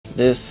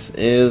This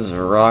is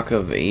Rock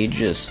of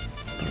Ages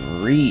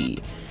 3,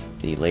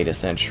 the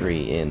latest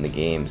entry in the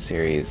game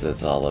series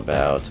that's all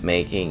about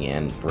making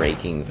and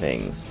breaking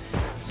things.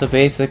 So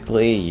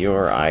basically,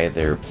 you're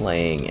either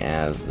playing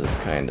as this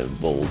kind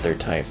of boulder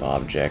type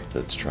object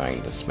that's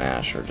trying to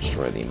smash or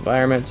destroy the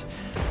environment,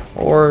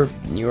 or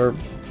you're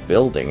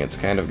building. It's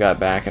kind of got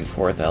back and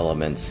forth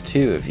elements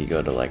too. If you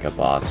go to like a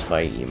boss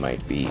fight, you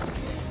might be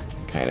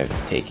kind of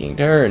taking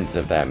turns,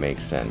 if that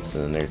makes sense.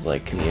 And then there's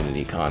like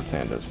community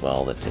content as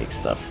well that takes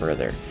stuff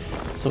further.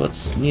 So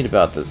what's neat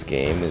about this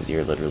game is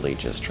you're literally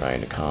just trying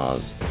to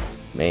cause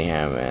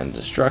mayhem and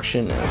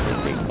destruction as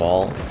a big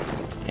ball,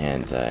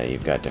 and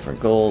you've got different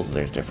goals,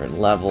 there's different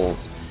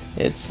levels.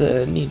 It's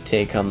a neat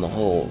take on the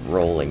whole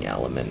rolling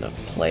element of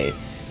play,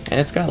 and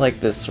it's got like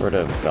this sort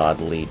of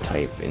godly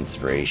type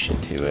inspiration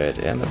to it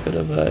and a bit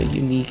of a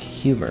unique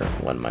humor,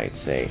 one might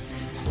say.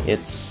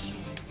 It's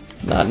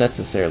not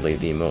necessarily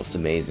the most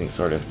amazing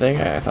sort of thing.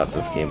 I thought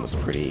this game was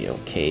pretty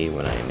okay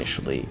when I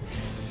initially,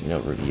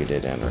 reviewed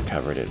it and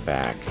recovered it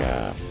back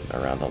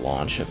around the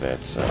launch of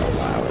it, so a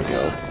while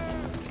ago.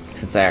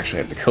 Since I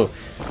actually had to go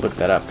look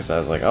that up because I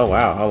was like, oh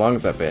wow, how long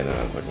has that been? And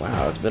I was like,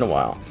 wow, it's been a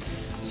while.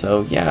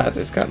 So yeah,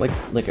 it's got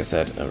like I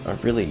said, a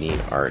really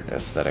neat art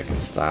aesthetic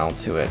and style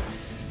to it.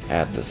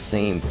 At the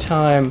same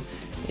time,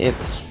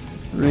 it's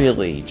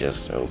really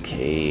just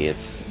okay.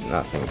 It's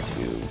nothing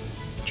too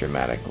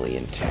dramatically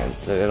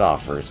intense. It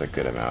offers a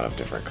good amount of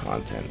different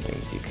content,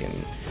 things you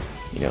can,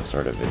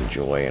 sort of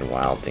enjoy and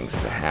wild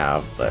things to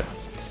have, but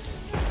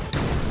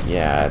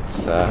yeah,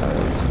 it's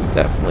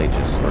definitely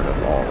just sort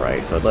of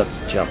alright. But let's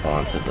jump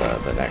on to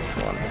the next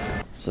one.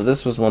 So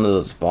this was one of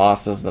those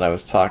bosses that I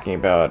was talking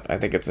about. I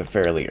think it's a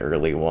fairly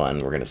early one.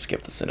 We're going to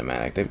skip the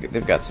cinematic.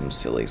 They've got some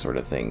silly sort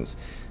of things.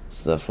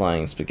 It's the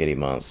flying spaghetti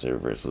monster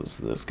versus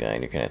this guy,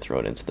 and you're kind of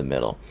thrown into the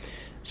middle.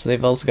 So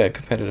they've also got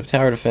competitive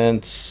tower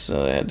defense,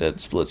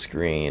 and split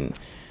screen.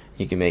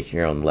 You can make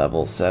your own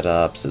level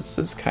setups.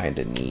 It's kind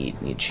of neat.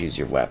 You choose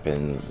your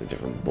weapons, the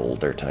different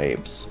boulder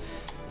types,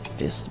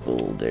 fist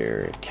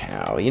boulder,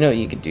 cow.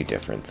 You can do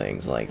different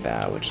things like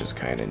that, which is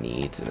kind of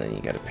neat. And then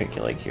you got to pick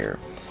your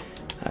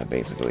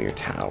basically your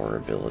tower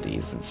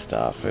abilities and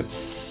stuff.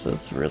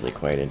 It's really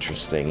quite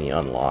interesting. You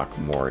unlock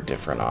more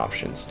different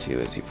options too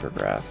as you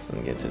progress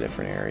and get to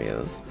different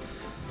areas.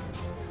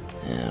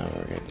 Yeah,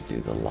 we're going to do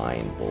the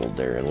line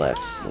boulder.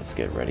 Let's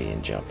get ready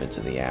and jump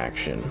into the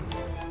action.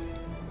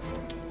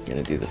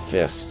 Gonna do the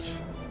fist.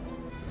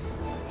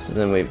 So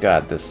then we've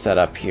got this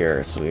setup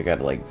here, so we've got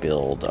to like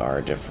build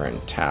our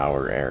different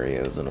tower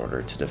areas in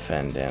order to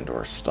defend and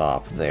or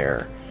stop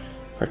their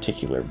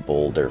particular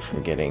boulder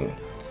from getting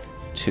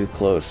too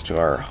close to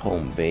our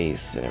home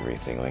base and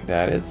everything like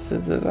that. It's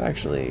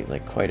actually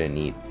like quite a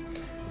neat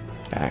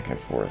back and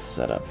forth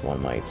setup,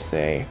 one might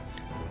say.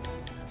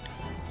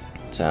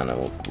 So I don't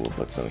know, we'll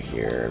put some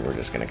here, and we're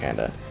just gonna kind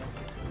of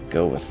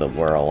go with the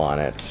whirl on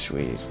it.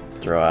 We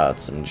throw out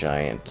some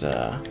giant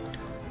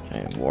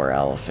war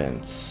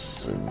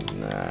elephants, and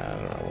I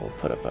don't know, we'll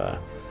put up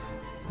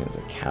there's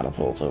a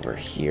catapult over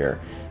here.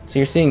 So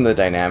you're seeing the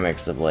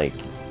dynamics of like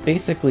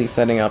basically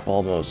setting up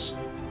almost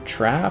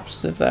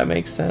traps, if that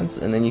makes sense,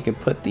 and then you can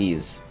put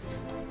these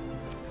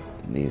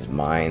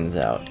mines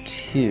out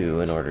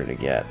too in order to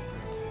get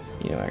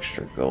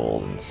extra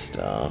gold and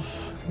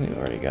stuff. I think we've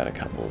already got a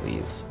couple of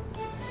these.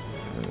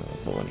 We'll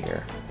put one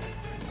here.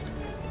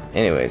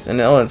 Anyways, and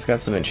it's got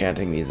some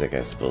enchanting music,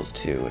 I suppose,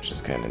 too, which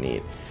is kind of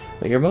neat.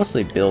 But you're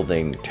mostly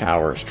building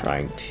towers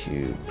trying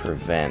to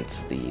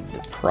prevent the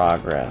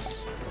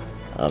progress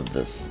of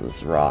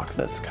this rock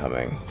that's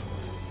coming.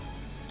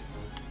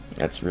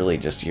 That's really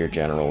just your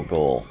general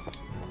goal,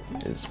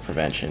 is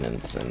prevention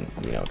and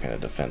kind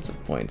of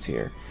defensive points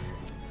here.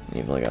 And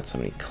you've only got so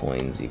many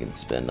coins you can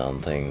spend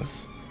on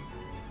things.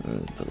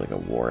 And put like a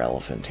war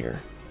elephant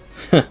here.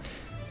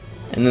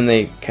 And then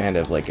they kind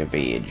of like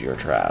evade your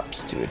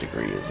traps to a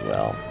degree as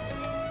well.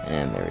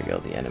 And there we go,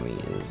 the enemy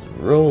is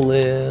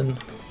rolling.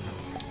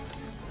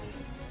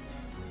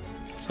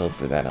 So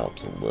hopefully that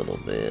helps a little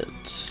bit.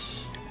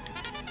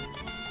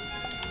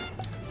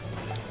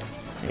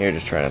 You're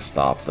just trying to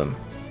stop them.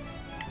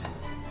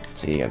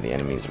 So you have the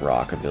enemy's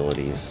rock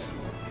abilities.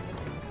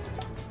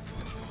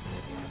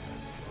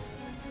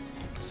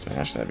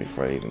 Smash that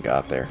before they even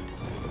got there.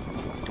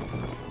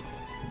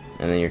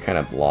 And then you're kind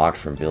of blocked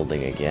from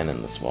building again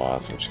in the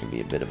spots, which can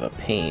be a bit of a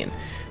pain.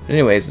 But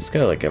anyways, it's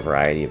got like a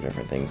variety of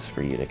different things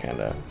for you to kind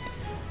of,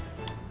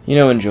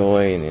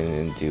 enjoy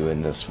and do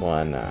in this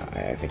one.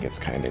 I think it's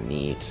kind of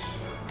neat.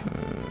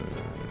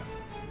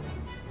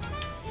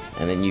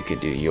 And then you could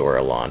do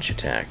your launch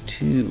attack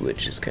too,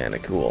 which is kind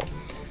of cool.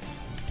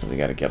 So we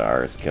got to get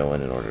ours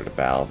going in order to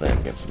battle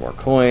them, get some more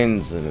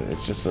coins, and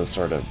it's just a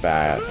sort of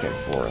back and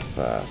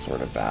forth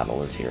sort of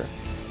battle as your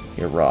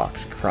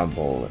rocks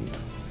crumble, and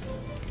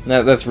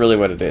that's really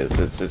what it is.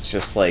 It's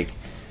just like,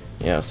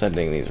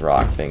 sending these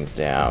rock things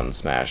down,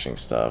 smashing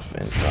stuff,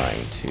 and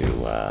trying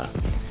to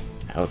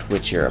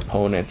outwit your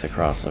opponent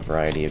across a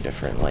variety of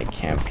different like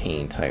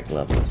campaign type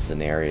level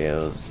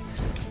scenarios.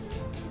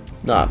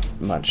 not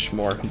much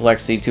more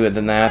complexity to it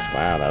than that.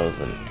 Wow, that was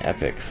an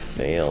epic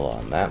fail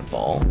on that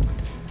ball.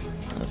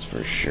 That's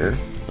for sure.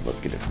 But let's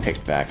get it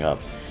picked back up.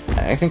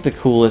 I think the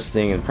coolest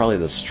thing and probably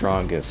the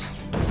strongest,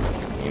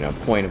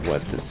 point of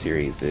what this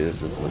series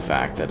is the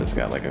fact that it's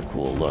got like a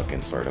cool look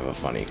and sort of a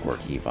funny,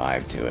 quirky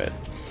vibe to it.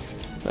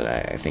 But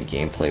I think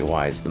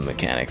gameplay-wise, the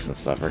mechanics and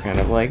stuff are kind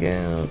of like,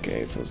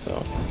 okay,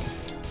 so.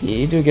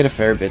 You do get a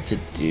fair bit to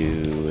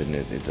do, and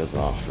it does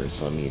offer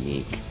some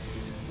unique,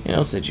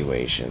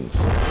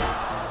 situations.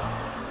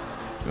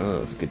 Oh,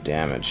 that's good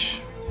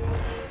damage.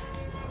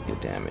 Good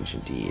damage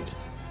indeed.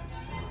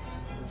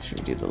 Should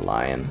we do the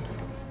lion?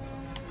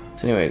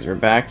 So anyways, we're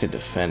back to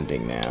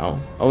defending now.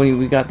 Oh,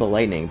 we got the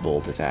lightning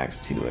bolt attacks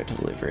too. I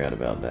totally forgot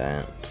about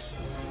that.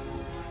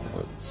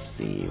 Let's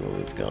see what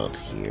we've got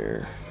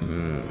here.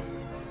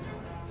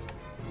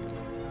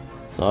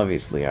 So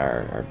obviously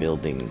our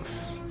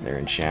buildings, they're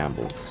in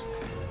shambles.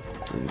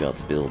 So we've got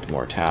to build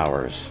more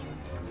towers.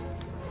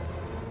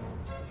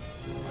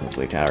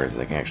 Hopefully towers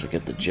that can actually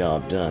get the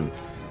job done.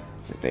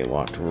 It's like they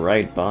walked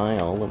right by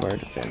all of our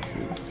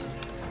defenses.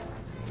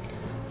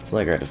 It's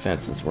like our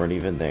defenses weren't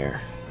even there.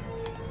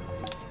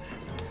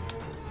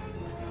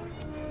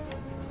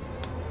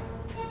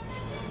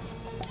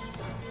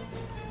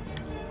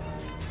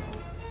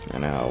 I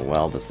don't know how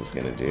well this is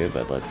going to do,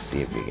 but let's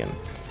see if we can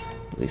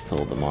at least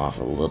hold them off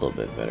a little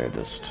bit better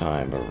this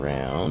time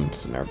around.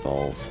 And our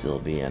ball's still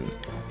being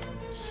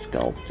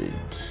sculpted.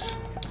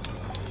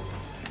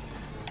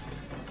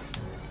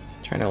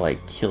 Trying to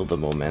like kill the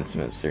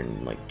momentum at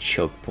certain like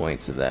choke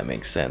points, if that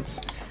makes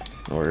sense,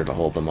 in order to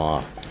hold them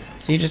off.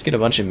 So you just get a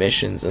bunch of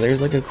missions, and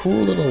there's like a cool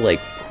little like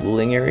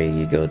pooling area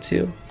you go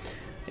to.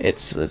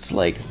 It's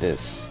like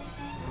this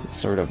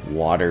sort of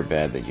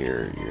waterbed that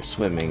you're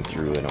swimming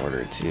through in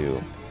order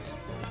to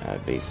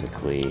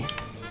basically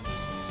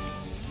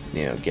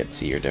get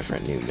to your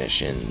different new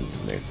missions.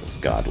 And there's this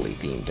godly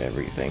theme to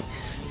everything.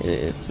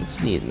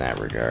 It's neat in that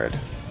regard.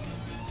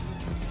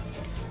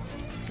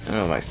 I don't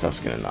know if my stuff's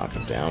gonna knock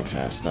him down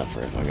fast enough,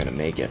 or if I'm gonna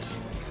make it.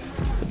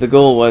 But the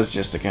goal was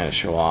just to kind of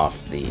show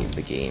off the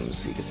game,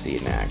 so you could see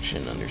it in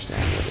action, understand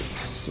what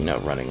it's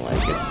running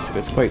like.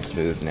 It's quite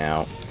smooth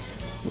now,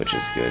 which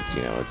is good.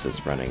 It's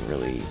just running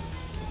really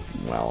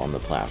well on the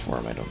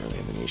platform. I don't really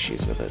have any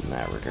issues with it in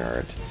that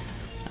regard.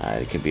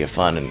 It could be a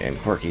fun and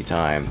quirky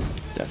time.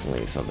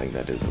 Definitely something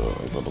that is a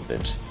little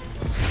bit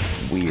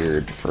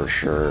weird for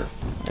sure.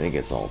 I think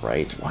it's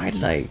alright. Why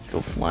did I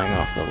go flying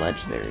off the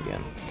ledge there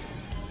again?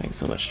 Having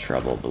so much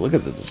trouble. But look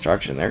at the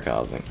destruction they're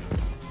causing.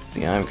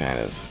 See, I'm kind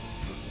of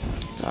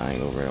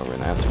dying over and over,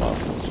 and that's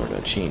possible. Sort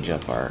of change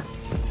up our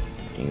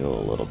angle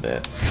a little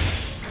bit.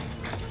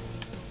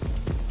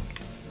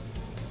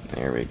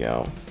 There we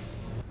go.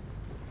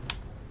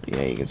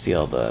 Yeah, you can see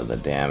all the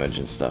damage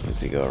and stuff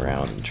as you go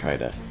around and try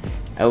to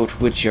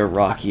outwit your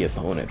rocky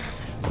opponent.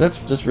 So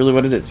that's just really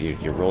what it is.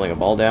 You're rolling a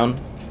ball down,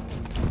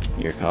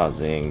 you're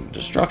causing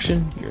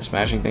destruction, you're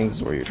smashing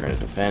things, or you're trying to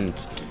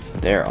defend.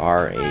 There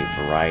are a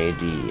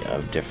variety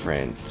of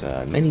different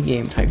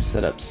minigame type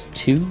setups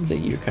too that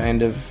you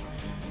kind of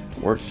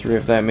work through,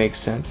 if that makes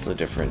sense. So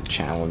different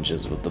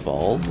challenges with the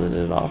balls, and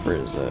it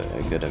offers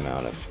a good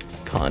amount of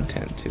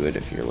content to it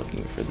if you're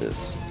looking for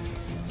this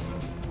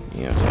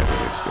type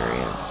of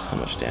experience. How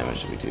much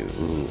damage do we do?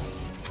 Ooh.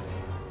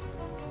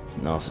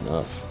 Not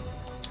enough.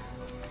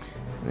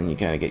 And then you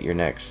kind of get your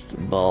next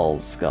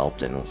balls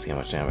sculpted, and we'll see how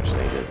much damage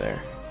they did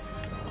there.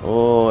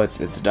 Oh, it's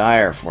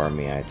dire for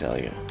me, I tell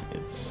you.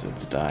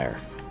 It's dire.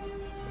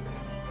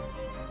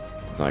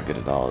 It's not good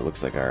at all. It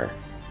looks like our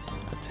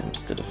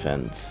attempts to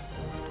defend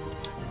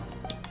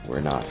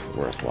were not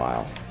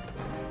worthwhile.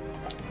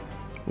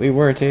 We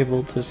weren't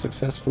able to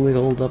successfully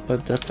hold up a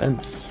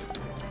defense.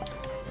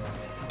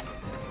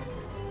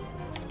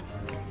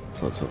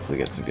 So let's hopefully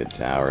get some good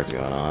towers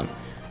going on.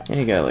 And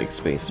you gotta like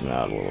space them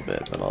out a little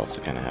bit, but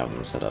also kind of have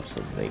them set up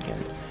so that they can,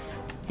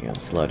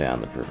 slow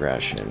down the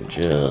progression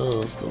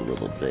just a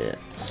little bit.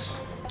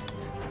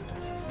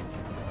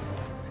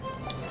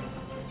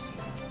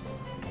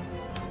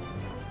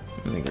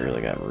 I don't think we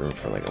really got room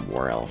for like a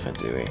war elephant,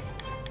 do we?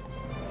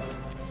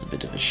 It's a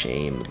bit of a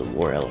shame. The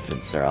war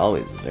elephants are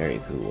always very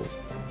cool.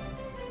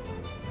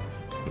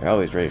 They're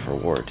always ready for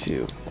war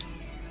too.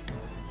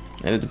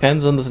 And it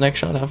depends on this next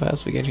shot how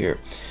fast we get here.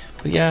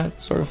 But yeah,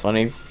 sort of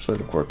funny,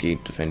 sort of quirky,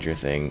 defend your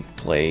thing,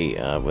 play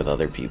with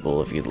other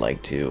people if you'd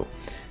like to.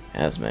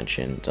 As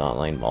mentioned,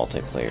 online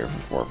multiplayer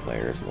for 4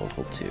 players,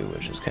 local 2,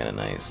 which is kind of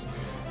nice.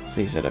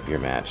 So you set up your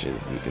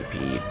matches, you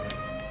compete.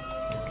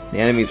 The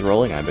enemy's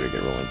rolling, I better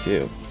get rolling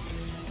too.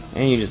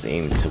 And you just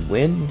aim to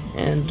win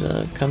and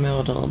come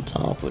out on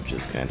top, which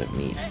is kind of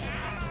neat.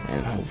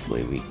 And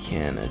hopefully we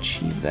can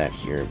achieve that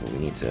here, but we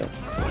need to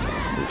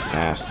move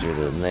faster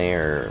than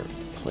their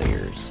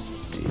players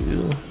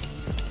do.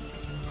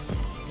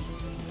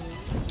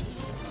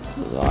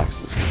 The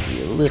boxes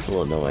can be a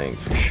little annoying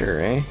for sure,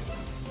 eh?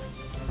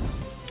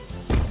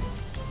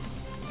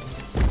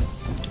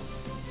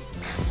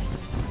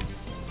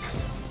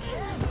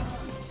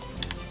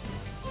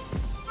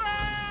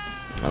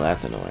 Oh,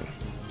 that's annoying.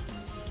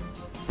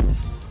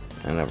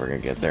 I'm never gonna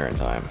get there in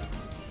time.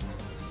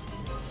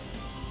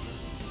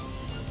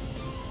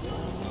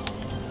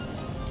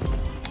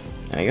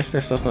 I guess their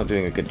stuff's not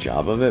doing a good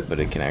job of it, but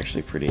it can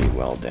actually pretty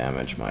well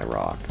damage my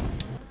rock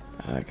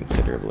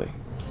considerably.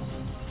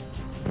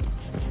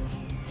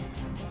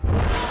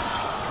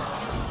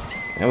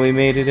 And we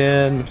made it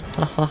in!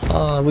 Ha ha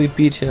ha, we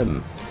beat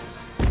him!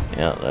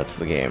 Yeah, that's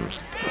the game.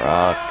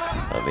 Rock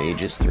of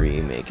Ages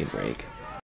 3, make and break.